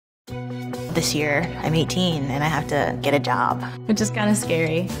This year, I'm 18 and I have to get a job, which is kind of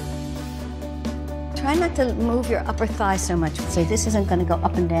scary. Try not to move your upper thigh so much. So this isn't going to go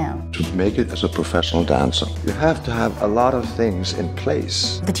up and down. To make it as a professional dancer, you have to have a lot of things in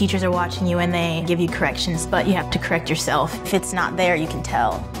place. The teachers are watching you and they give you corrections, but you have to correct yourself. If it's not there, you can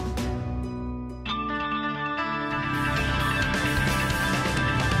tell.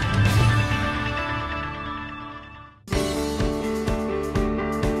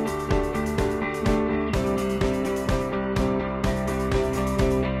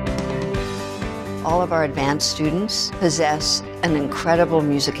 All of our advanced students possess an incredible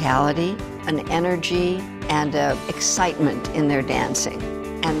musicality, an energy, and excitement in their dancing.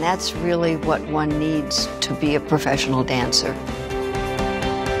 And that's really what one needs to be a professional dancer.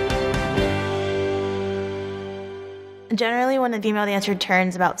 Generally, when a female dancer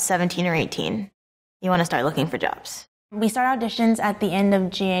turns about 17 or 18, you want to start looking for jobs. We start auditions at the end of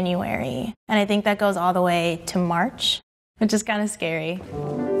January, and I think that goes all the way to March, which is kind of scary.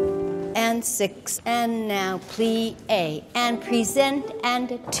 And 6, and now plie, and present,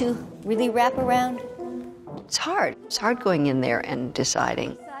 and 2. Really wrap around. It's hard. It's hard going in there and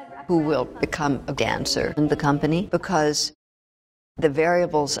deciding who will become a dancer in the company because the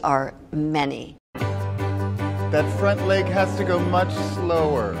variables are many. That front leg has to go much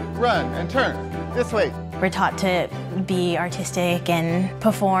slower. Run and turn. This way. We're taught to be artistic and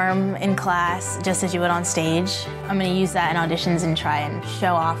perform in class just as you would on stage. I'm going to use that in auditions and try and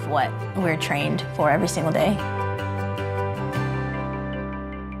show off what we're trained for every single day.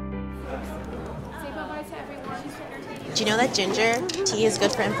 Do you know that ginger tea is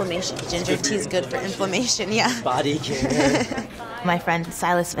good for inflammation? Ginger tea is good for inflammation, yeah. Body care. My friend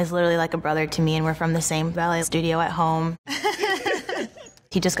Silas is literally like a brother to me, and we're from the same ballet studio at home.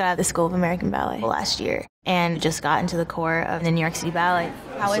 He just got out of the School of American Ballet last year and just got into the corps of the New York City Ballet.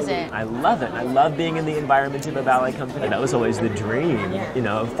 How is it? I love it. I love being in the environment of a ballet company. That was always the dream, you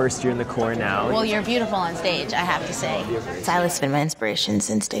know, first year in the corps now. Well, you're beautiful on stage, I have to say. Silas has been my inspiration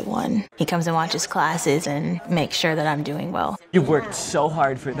since day one. He comes and watches classes and makes sure that I'm doing well. You've worked so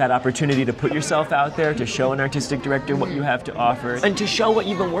hard for that opportunity to put yourself out there, to show an artistic director what you have to offer, and to show what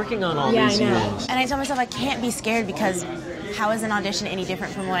you've been working on all these years. And I tell myself I can't be scared because how is an audition any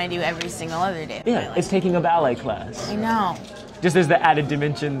different from what I do every single other day? Yeah, it's taking a ballet class. I know. Just there's the added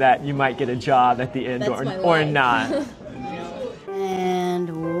dimension that you might get a job at the end or not.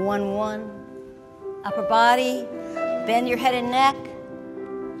 And 1, 1. Upper body, bend your head and neck.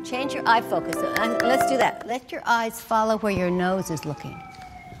 Change your eye focus. Let's do that. Let your eyes follow where your nose is looking.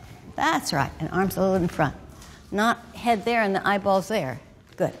 That's right, and arms a little in front. Not head there and the eyeballs there.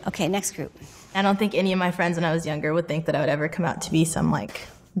 Good, okay, next group. I don't think any of my friends when I was younger would think that I would ever come out to be some, like,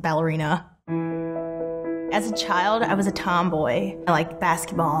 ballerina. As a child, I was a tomboy. I liked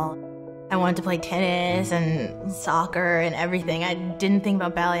basketball. I wanted to play tennis and soccer and everything. I didn't think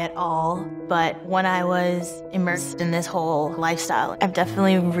about ballet at all. But when I was immersed in this whole lifestyle, I've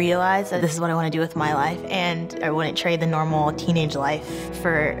definitely realized that this is what I want to do with my life, and I wouldn't trade the normal teenage life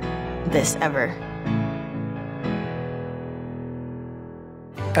for this ever.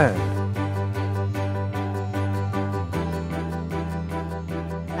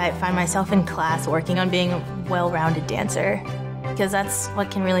 I find myself in class working on being a well-rounded dancer because that's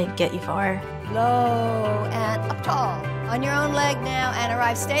what can really get you far. Low and up tall. On your own leg now and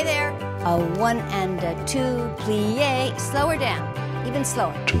arrive. Stay there. A 1 and a 2, plie. Slower down. Even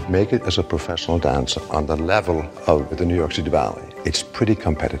slower. To make it as a professional dancer on the level of the New York City Ballet, it's pretty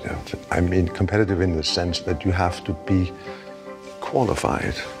competitive. I mean, competitive in the sense that you have to be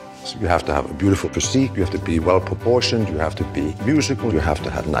qualified. So you have to have a beautiful physique, you have to be well proportioned, you have to be musical, you have to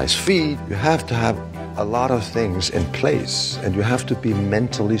have nice feet, you have to have a lot of things in place, and you have to be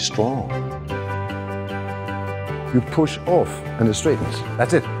mentally strong. You push off and it straightens.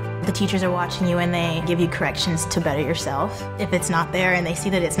 That's it. The teachers are watching you and they give you corrections to better yourself. If it's not there and they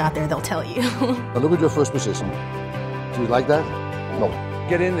see that it's not there, they'll tell you. Now look at your first position. Do you like that? No.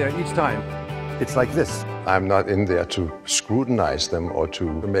 Get in there each time. It's like this. I'm not in there to scrutinize them or to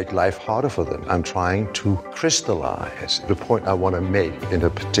make life harder for them. I'm trying to crystallize the point I want to make in a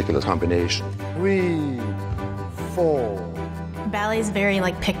particular combination. 3, 4. Ballet is very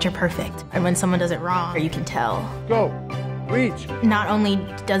like picture perfect. And when someone does it wrong, you can tell. Go. Reach. Not only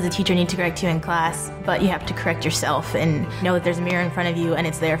does the teacher need to correct you in class, but you have to correct yourself and know that there's a mirror in front of you and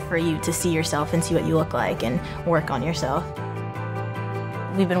it's there for you to see yourself and see what you look like and work on yourself.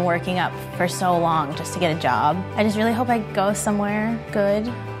 We've been working up for so long just to get a job. I just really hope I go somewhere good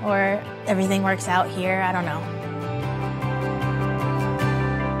or everything works out here. I don't know.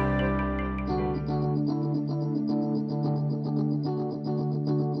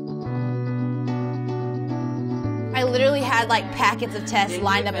 I literally had like packets of tests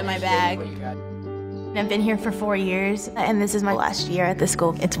lined up in my bag. I've been here for 4 years, and this is my last year at the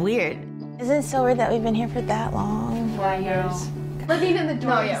school. It's weird. Isn't it so weird that we've been here for that long? 4 years. Living in the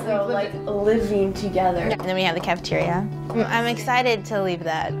dorms, though, like living together. And then we have the cafeteria. I'm excited to leave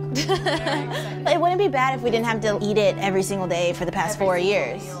that. It wouldn't be bad if we didn't have to eat it every single day for the past 4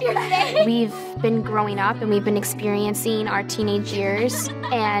 years. We've been growing up and we've been experiencing our teenage years,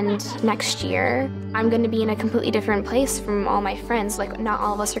 and next year I'm going to be in a completely different place from all my friends. Like, not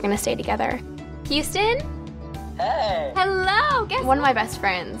all of us are going to stay together. Houston? Hey! Hello! Guess one of my best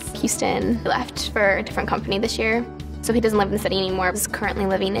friends, Houston, left for a different company this year. So he doesn't live in the city anymore. He's currently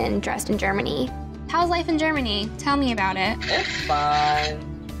living in Dresden, Germany. How's life in Germany? Tell me about it. It's fine.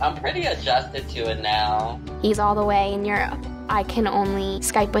 I'm pretty adjusted to it now. He's all the way in Europe. I can only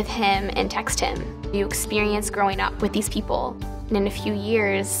Skype with him and text him. You experience growing up with these people, and in a few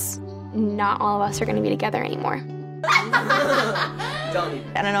years, not all of us are going to be together anymore. I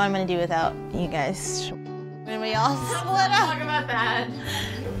don't know what I'm going to do without you guys. When we all split up. Talk about that.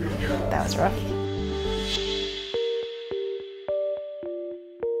 That was rough.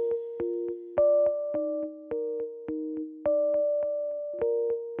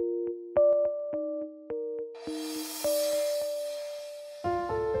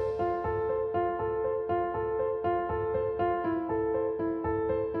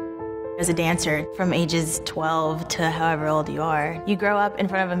 As a dancer, from ages 12 to however old you are, you grow up in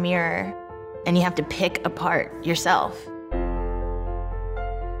front of a mirror and you have to pick apart yourself.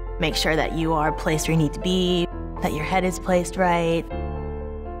 Make sure that you are placed where you need to be, that your head is placed right.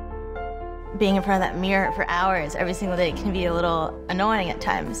 Being in front of that mirror for hours every single day can be a little annoying at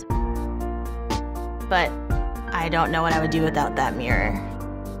times. But I don't know what I would do without that mirror.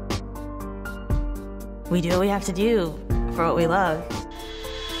 We do what we have to do for what we love.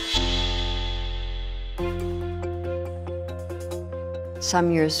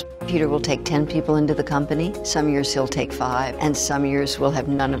 Some years, Peter will take 10 people into the company. Some years, he'll take 5. And some years, we'll have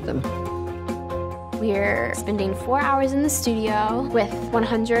none of them. We're spending 4 hours in the studio with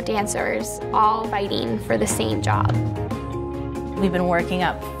 100 dancers, all fighting for the same job. We've been working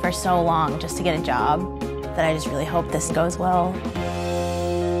up for so long just to get a job that I just really hope this goes well.